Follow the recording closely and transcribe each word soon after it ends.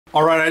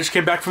Alright, I just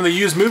came back from the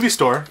used movie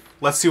store.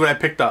 Let's see what I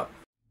picked up.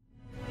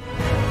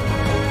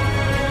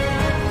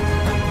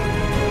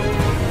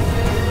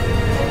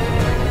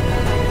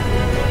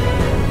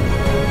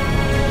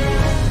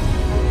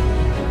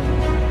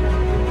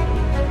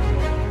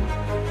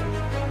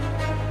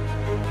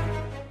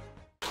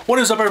 What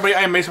is up, everybody?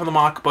 I am Mason from the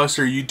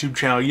Mockbuster YouTube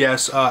channel.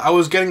 Yes, I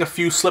was getting a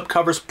few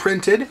slipcovers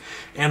printed,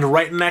 and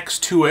right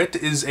next to it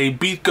is a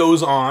Beat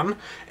Goes On,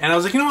 and I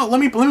was like, you know what?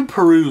 Let me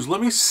peruse. Let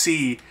me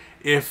see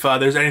if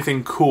there's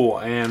anything cool.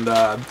 And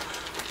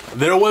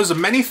there was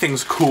many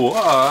things cool.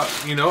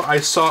 You know,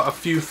 I saw a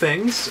few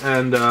things,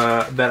 and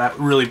that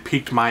really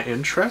piqued my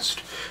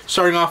interest.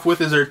 Starting off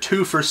with is their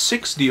 2 for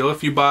 $6 deal.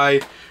 If you buy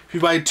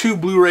 2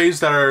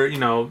 Blu-rays that are you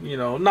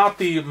know not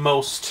the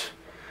most,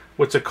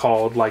 what's it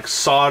called, like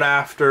sought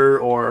after,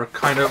 or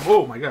kind of,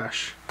 oh my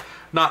gosh,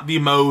 not the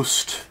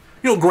most,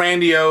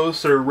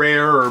 grandiose or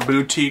rare or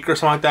boutique or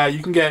something like that,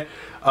 you can get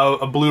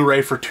a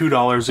Blu-ray for $2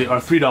 or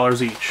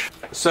 $3 each.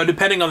 So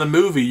depending on the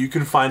movie, you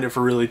can find it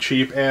for really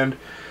cheap. And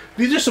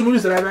these are some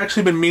movies that I've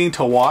actually been meaning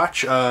to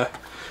watch.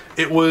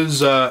 It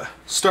was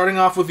starting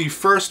off with the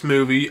first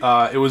movie.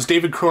 It was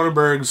David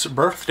Cronenberg's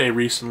birthday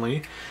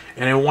recently,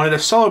 and I wanted to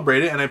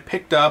celebrate it, and I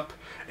picked up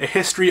A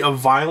History of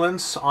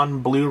Violence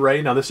on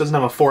Blu-ray. Now, this doesn't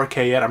have a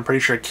 4K yet. I'm pretty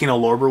sure Kino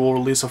Lorber will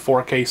release a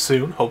 4K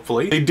soon,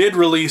 hopefully. They did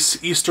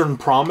release Eastern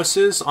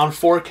Promises on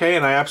 4K,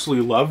 and I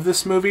absolutely love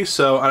this movie.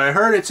 So, and I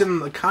heard it's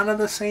in kind of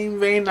the same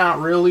vein, not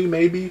really,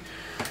 maybe.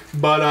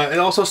 But it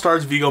also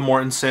stars Viggo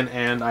Mortensen,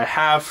 and I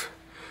have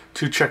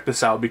to check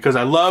this out because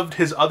I loved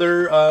his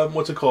other,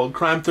 what's it called,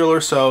 crime thriller.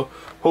 So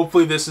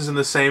hopefully this is in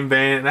the same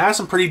vein, and it has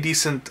some pretty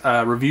decent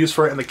reviews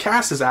for it, and the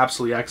cast is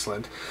absolutely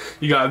excellent.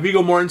 You got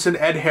Viggo Mortensen,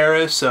 Ed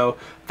Harris, so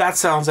that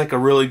sounds like a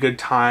really good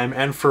time.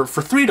 And for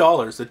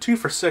 $3, the 2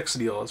 for $6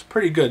 deal is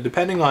pretty good,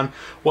 depending on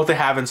what they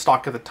have in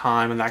stock at the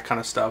time and that kind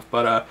of stuff.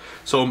 But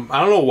so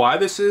I don't know why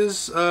this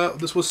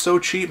was so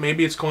cheap.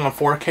 Maybe it's going on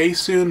 4K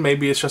soon.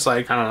 Maybe it's just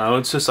like, I don't know.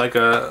 It's just like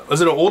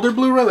is it an older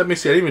Blu-ray? Let me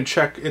see. I didn't even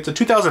check. It's a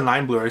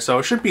 2009 Blu-ray, so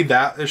it shouldn't be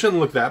that. It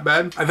shouldn't look that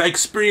bad. I've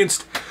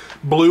experienced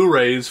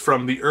Blu-rays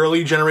from the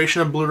early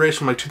generation of Blu-rays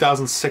from like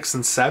 2006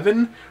 and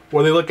 7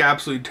 where they look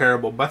absolutely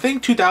terrible. But I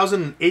think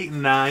 2008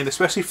 and 9,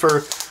 especially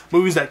for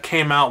movies that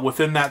came out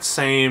within that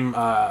same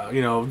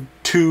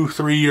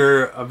 2-3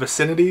 year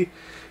vicinity,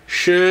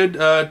 should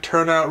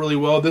turn out really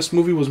well. This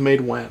movie was made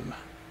when?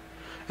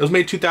 It was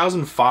made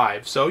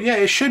 2005, so yeah,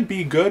 it should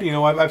be good. You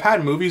know, I've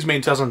had movies made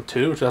in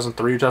 2002,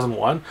 2003,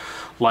 2001.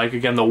 Like,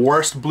 again, the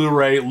worst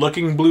Blu-ray,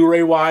 looking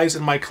Blu-ray-wise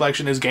in my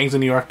collection is Gangs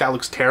of New York. That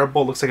looks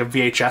terrible. It looks like a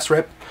VHS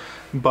rip.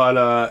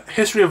 But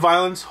History of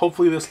Violence,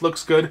 hopefully this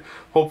looks good.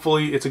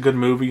 Hopefully it's a good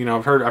movie. You know,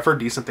 I've heard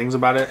decent things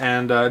about it.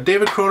 And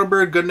David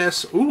Cronenberg,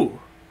 goodness, ooh,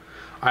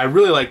 I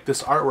really like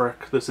this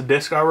artwork, this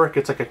disc artwork.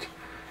 It's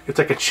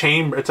like a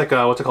chamber. It's like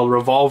a, what's it called,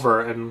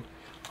 revolver, and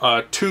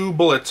 2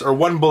 bullets, or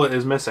 1 bullet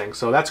is missing,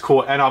 so that's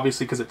cool. And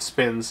obviously because it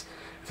spins,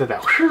 it's like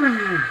that.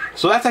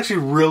 So that's actually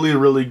really,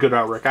 really good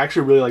artwork. I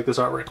actually really like this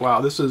artwork.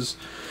 Wow, this is,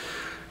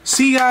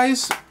 see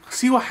guys,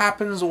 see what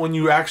happens when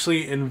you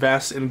actually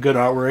invest in good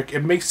artwork.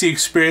 It makes the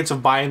experience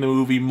of buying the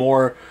movie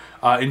more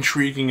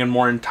intriguing and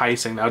more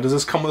enticing. Now, does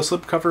this come with a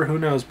slipcover? Who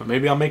knows? But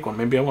maybe I'll make one,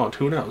 maybe I won't,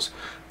 who knows.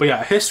 But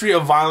yeah, History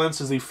of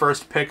Violence is the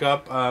first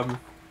pickup.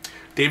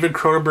 David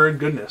Cronenberg,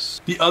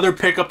 goodness. The other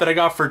pickup that I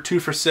got for 2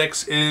 for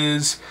 $6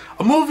 is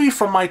a movie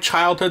from my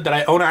childhood that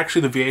I own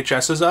actually the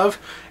VHSs of,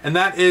 and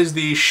that is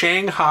the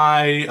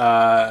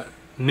Shanghai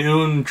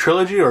Noon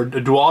trilogy, or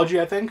duology,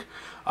 I think.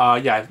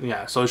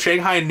 Yeah. So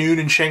Shanghai Noon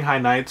and Shanghai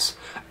Nights.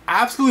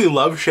 Absolutely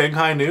love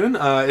Shanghai Noon.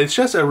 It's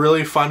just a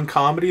really fun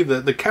comedy.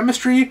 The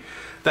chemistry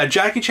that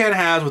Jackie Chan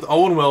has with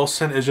Owen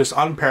Wilson is just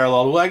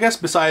unparalleled. Well, I guess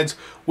besides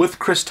with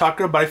Chris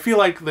Tucker, but I feel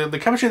like the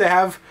chemistry they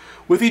have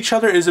with each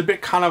other is a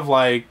bit kind of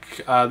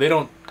like I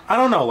don't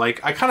know,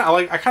 like I kind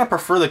of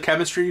prefer the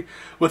chemistry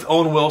with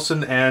Owen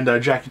Wilson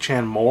and Jackie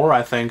Chan more.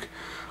 I think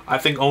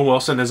Owen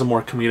Wilson is a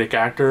more comedic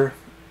actor,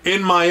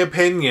 in my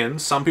opinion.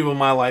 Some people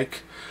might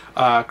like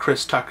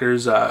Chris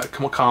Tucker's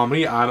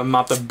comedy. I'm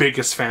not the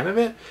biggest fan of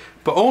it,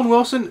 but Owen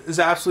Wilson is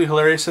absolutely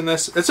hilarious in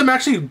this. There's some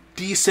actually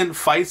decent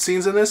fight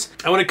scenes in this,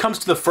 and when it comes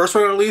to the first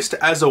one, at least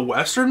as a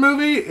Western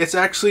movie, it's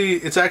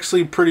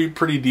actually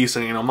pretty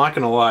decent. You know, I'm not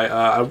gonna lie.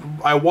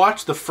 I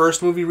watched the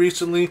first movie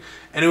recently,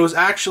 and it was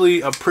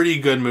actually a pretty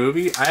good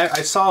movie.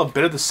 I saw a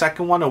bit of the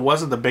second one. I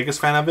wasn't the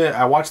biggest fan of it.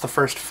 I watched the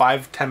first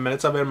 5-10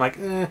 minutes of it. I'm like,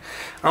 I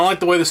don't like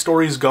the way the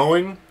story's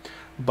going.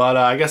 But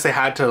I guess they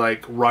had to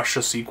like rush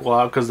a sequel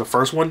out because the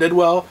first one did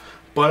well.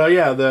 But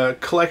yeah, the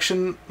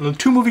collection, the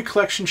 2-movie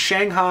collection,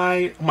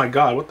 Shanghai, oh my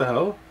god, what the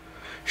hell?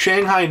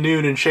 Shanghai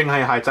Noon and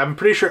Shanghai Heights. I'm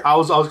pretty sure I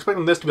was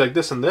expecting this to be like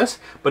this and this,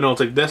 but no, it's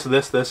like this,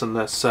 and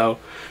this. So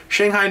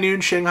Shanghai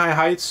Noon, Shanghai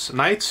Heights,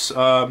 Nights.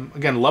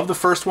 Again, love the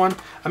first one.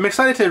 I'm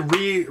excited to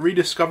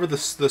rediscover the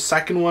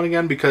second one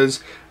again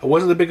because I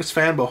wasn't the biggest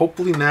fan, but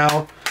hopefully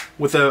now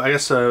with I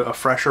guess a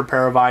fresher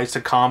pair of eyes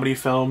to comedy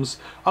films,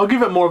 I'll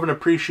give it more of an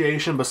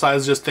appreciation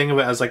besides just think of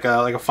it as like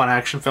a fun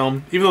action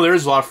film. Even though there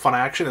is a lot of fun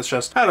action, it's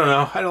just, I don't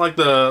know, I don't like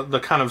the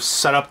kind of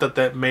setup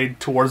that made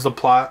towards the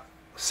plot.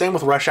 Same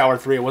with Rush Hour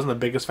 3. I wasn't the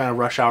biggest fan of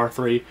Rush Hour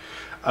 3.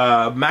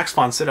 Max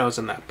von Sydow's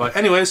in that. But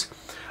anyways,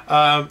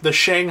 the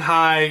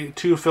Shanghai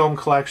 2 film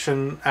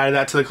collection, added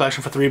that to the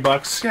collection for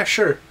 $3. Yeah,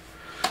 sure.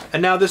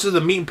 And now this is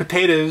the meat and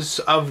potatoes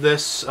of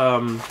this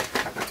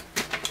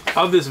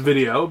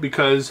video,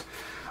 because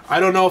I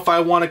don't know if I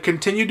want to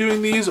continue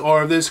doing these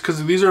or this,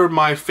 because these are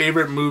my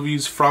favorite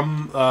movies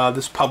from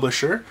this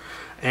publisher,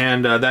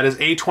 and that is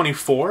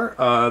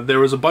A24. There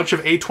was a bunch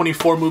of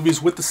A24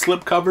 movies with the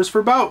slipcovers for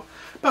about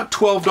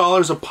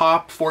 $12 a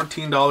pop,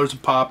 $14 a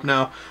pop.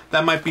 Now,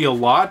 that might be a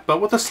lot,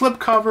 but with a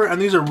slipcover,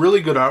 and these are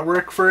really good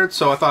artwork for it,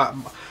 so I thought,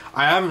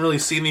 I haven't really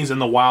seen these in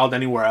the wild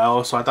anywhere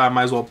else, so I thought I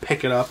might as well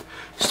pick it up.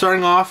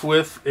 Starting off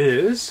with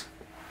is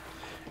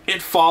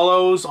It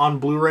Follows on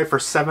Blu-ray for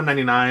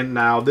 $7.99.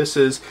 Now, this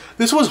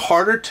was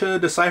harder to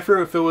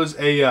decipher if it was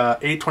a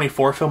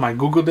A24 film. I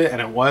googled it, and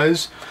it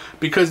was,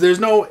 because there's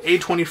no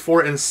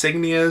A24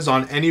 insignias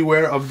on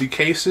anywhere of the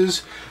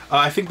cases.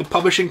 I think the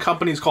publishing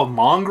company is called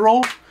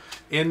Mongrel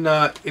in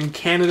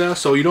Canada,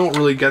 so you don't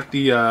really get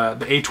the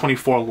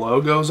A24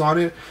 logos on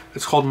it.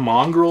 It's called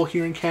Mongrel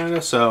here in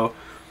Canada, so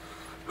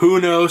who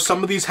knows?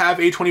 Some of these have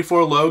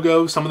A24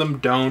 logos, some of them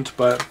don't,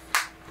 but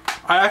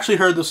I actually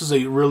heard this is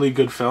a really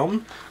good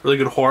film, really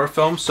good horror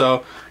film,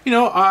 so, you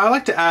know, I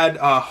like to add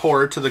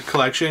horror to the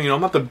collection. You know,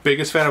 I'm not the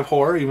biggest fan of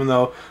horror, even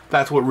though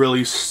that's what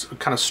really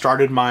kind of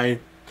started my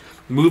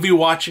movie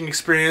watching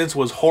experience,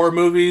 was horror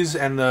movies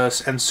and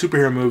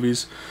superhero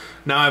movies.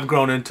 Now I've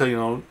grown into, you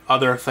know,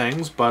 other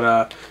things,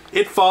 but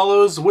It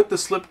Follows with the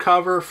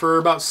slipcover for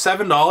about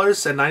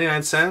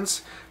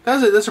 $7.99.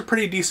 That's a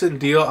pretty decent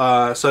deal.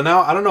 So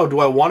now, I don't know, do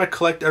I want to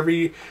collect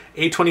every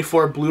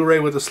A24 Blu-ray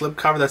with a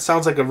slipcover? That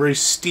sounds like a very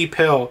steep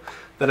hill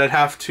that I'd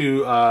have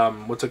to,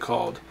 what's it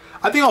called?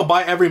 I think I'll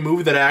buy every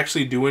movie that I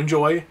actually do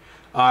enjoy.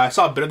 I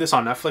saw a bit of this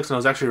on Netflix, and it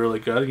was actually really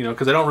good, you know,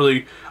 because I don't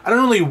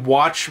really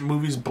watch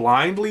movies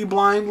blindly.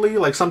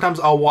 Like, sometimes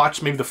I'll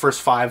watch maybe the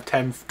first 5,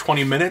 10,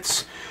 20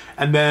 minutes,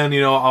 and then,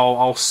 you know,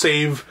 I'll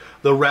save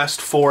the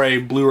rest for a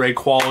Blu-ray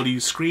quality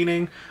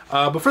screening.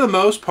 But for the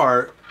most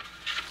part,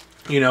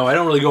 you know, I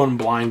don't really go in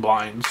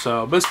blind.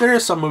 So, but there are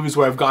some movies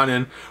where I've gone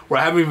in where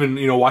I haven't even,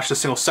 you know, watched a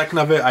single second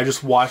of it. I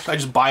just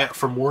buy it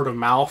from word of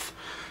mouth.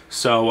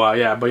 So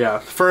yeah, but yeah,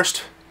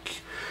 first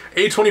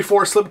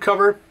A24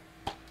 slipcover,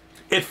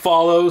 It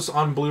Follows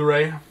on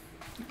Blu-ray.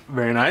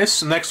 Very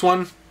nice. Next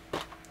one.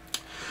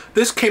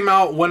 This came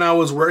out when I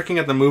was working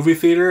at the movie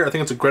theater. I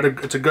think it's a Greta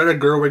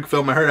Gerwig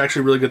film. I heard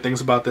actually really good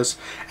things about this.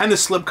 And the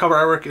slipcover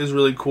artwork is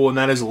really cool, and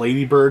that is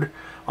Lady Bird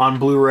on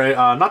Blu-ray.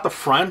 Not the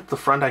front. The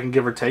front I can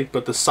give or take,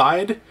 but the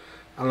side.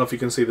 I don't know if you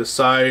can see the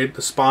side,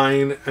 the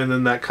spine, and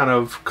then that kind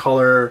of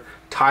color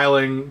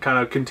tiling kind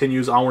of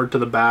continues onward to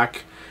the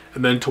back,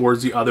 and then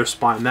towards the other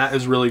spine. That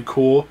is really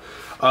cool.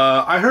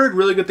 I heard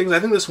really good things. I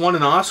think this won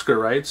an Oscar,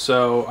 right?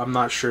 So I'm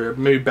not sure.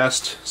 Maybe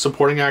Best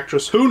Supporting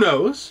Actress. Who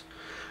knows?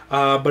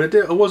 But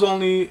it was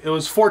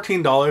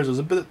 $14. It was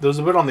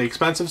a bit on the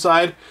expensive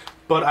side,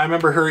 but I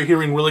remember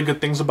hearing really good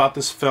things about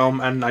this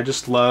film, and I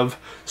just love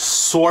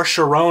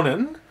Saoirse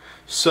Ronan.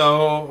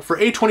 So for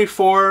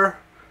A24,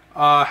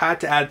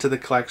 had to add to the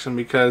collection,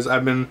 because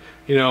I've been,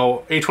 you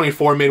know,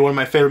 A24 made one of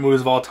my favorite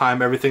movies of all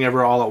time, Everything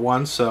Ever All at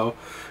Once. So,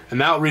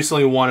 and that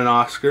recently won an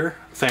Oscar,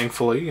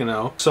 thankfully, you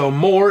know. So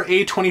more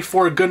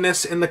A24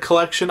 goodness in the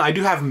collection. I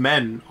do have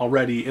Men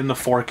already in the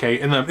 4K,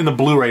 in the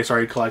Blu-ray,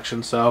 sorry,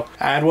 collection. So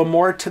add one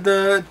more to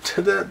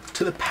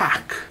the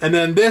pack. And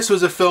then this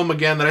was a film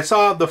again that I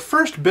saw the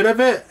first bit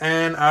of it,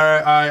 and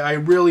I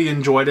really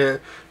enjoyed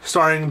it.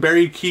 Starring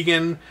Barry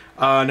Keoghan,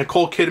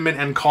 Nicole Kidman,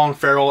 and Colin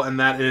Farrell, and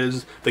that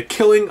is The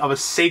Killing of a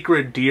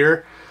Sacred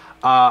Deer.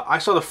 I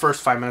saw the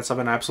first 5 minutes of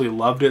it and I absolutely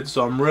loved it,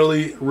 so I'm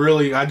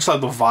really, I just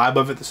love the vibe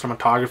of it, the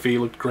cinematography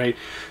looked great.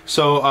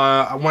 So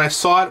when I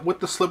saw it with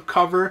the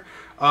slipcover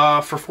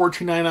for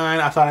 $14.99,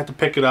 I thought I had to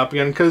pick it up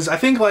again, because I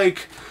think,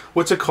 like,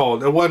 what's it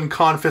called? It won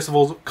Cannes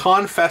Festival's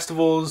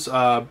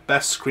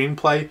best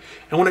screenplay,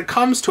 and when it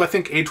comes to, I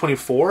think,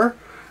 A24,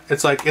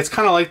 it's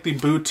kind of like the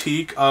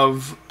boutique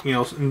of, you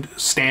know,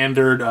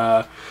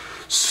 standard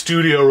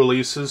studio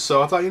releases.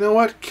 So I thought, you know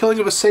what, Killing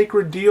of a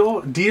Sacred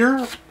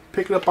Deer,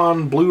 pick it up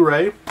on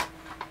Blu-ray.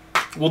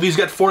 Will these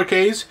get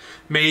 4Ks?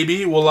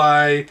 Maybe. Will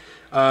I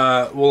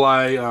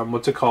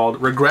what's it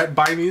called, regret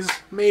buying these?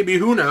 Maybe.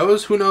 Who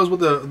knows? Who knows what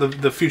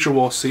the future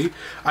will see.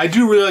 I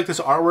do really like this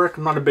artwork.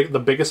 I'm not the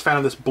biggest fan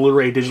of this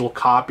Blu-ray digital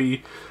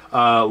copy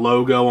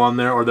logo on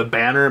there, or the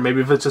banner.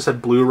 Maybe if it just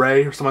said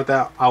Blu-ray or something like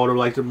that, I would have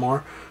liked it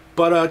more.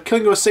 But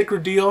Killing of a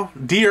Sacred Deer. I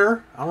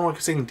don't know why I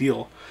keep saying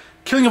deal.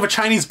 Killing of a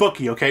Chinese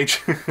bookie, okay?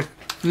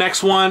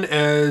 Next one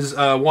is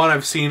one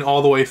I've seen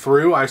all the way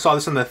through. I saw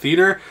this in the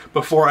theater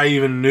before I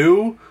even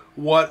knew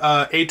what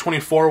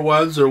A24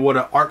 was, or what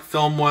an art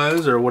film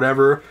was, or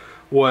whatever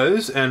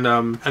was, and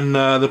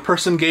the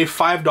person gave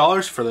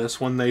 $5 for this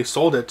when they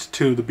sold it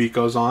to The Beat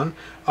Goes On.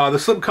 The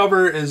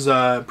slipcover is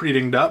pretty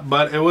dinged up,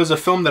 but it was a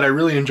film that I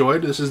really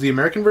enjoyed. This is the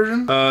American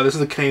version. This is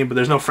the Canadian, but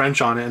there's no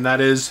French on it, and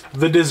that is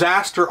The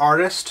Disaster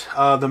Artist,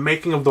 the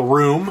making of The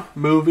Room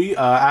movie.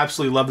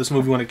 Absolutely loved this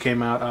movie when it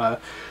came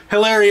out.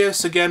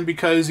 Hilarious, again,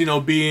 because, you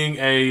know, being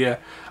a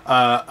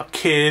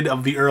kid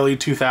of the early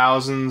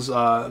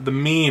 2000s, the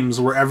memes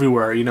were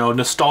everywhere. You know,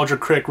 Nostalgia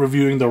Critic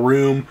reviewing The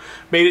Room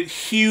made it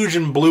huge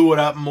and blew it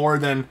up more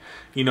than,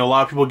 you know, a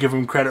lot of people give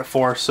him credit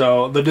for.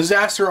 So, The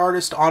Disaster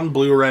Artist on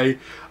Blu-ray,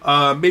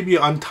 maybe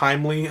an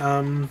untimely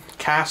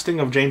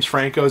casting of James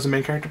Franco as the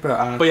main character,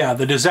 but yeah,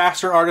 The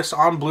Disaster Artist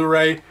on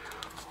Blu-ray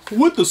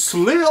with the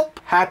slip.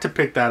 Had to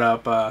pick that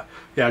up.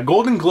 Yeah,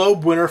 Golden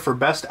Globe winner for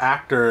Best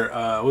Actor,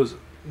 was it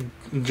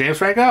James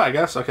Franco, I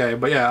guess? Okay,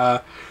 but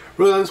yeah,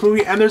 really love this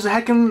movie, and there's a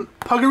heckin'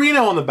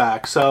 Puggarino on the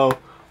back, so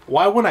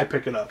why wouldn't I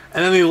pick it up?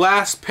 And then the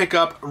last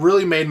pickup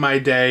really made my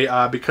day,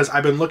 because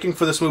I've been looking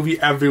for this movie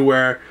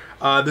everywhere.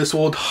 This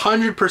will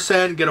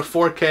 100% get a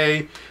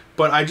 4K,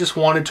 but I just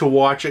wanted to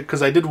watch it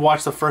because I did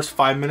watch the first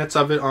 5 minutes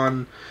of it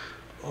on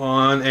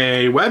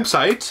a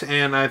website,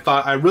 and I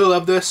thought, I really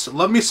love this.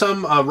 Love me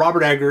some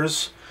Robert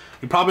Eggers.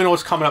 You probably know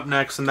what's coming up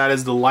next, and that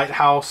is The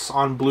Lighthouse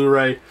on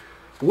Blu-ray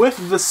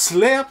with the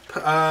slip.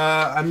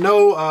 I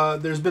know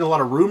there's been a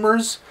lot of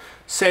rumors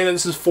saying that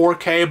this is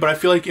 4K, but I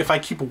feel like if I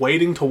keep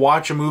waiting to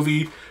watch a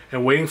movie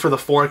and waiting for the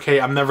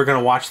 4K, I'm never going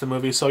to watch the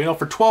movie. So, you know,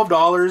 for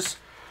 $12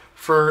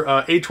 for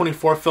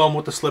A24 film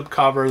with the slip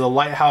cover, The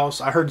Lighthouse,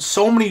 I heard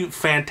so many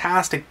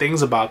fantastic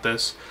things about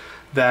this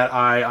that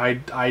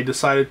I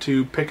decided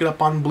to pick it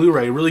up on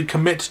Blu-ray, really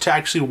commit to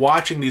actually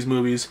watching these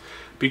movies,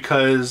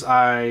 because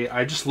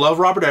I just love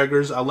Robert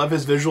Eggers. I love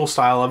his visual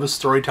style, I love his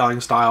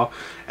storytelling style,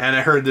 and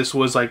I heard this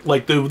was like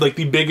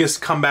the biggest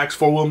comebacks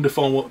for Willem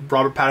Dafoe and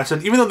Robert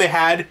Pattinson, even though they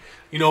had,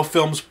 you know,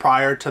 films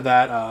prior to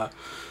that,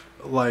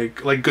 like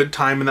Good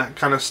Time and that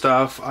kind of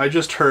stuff. I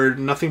just heard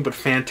nothing but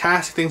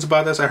fantastic things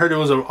about this. I heard it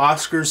was an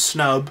Oscars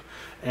snub,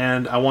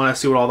 and I want to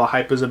see what all the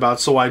hype is about,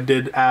 so I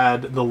did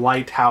add The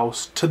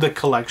Lighthouse to the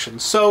collection.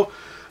 So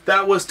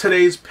that was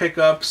today's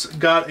pickups.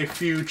 Got a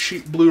few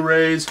cheap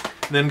Blu-rays,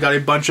 and then got a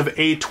bunch of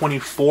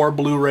A24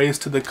 Blu-rays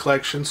to the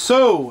collection.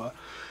 So,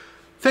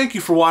 thank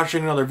you for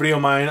watching another video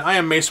of mine. I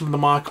am Mason from the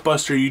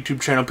Mockbuster YouTube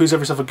channel. Please have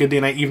yourself a good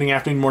day, night, evening,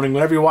 afternoon, morning,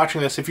 whenever you're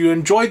watching this. If you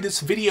enjoyed this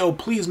video,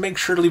 please make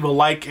sure to leave a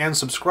like and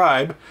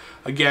subscribe.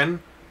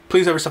 Again,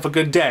 please have yourself a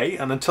good day,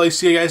 and until I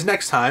see you guys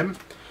next time,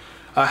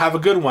 have a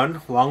good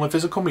one. Long live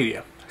physical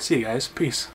media. See you guys. Peace.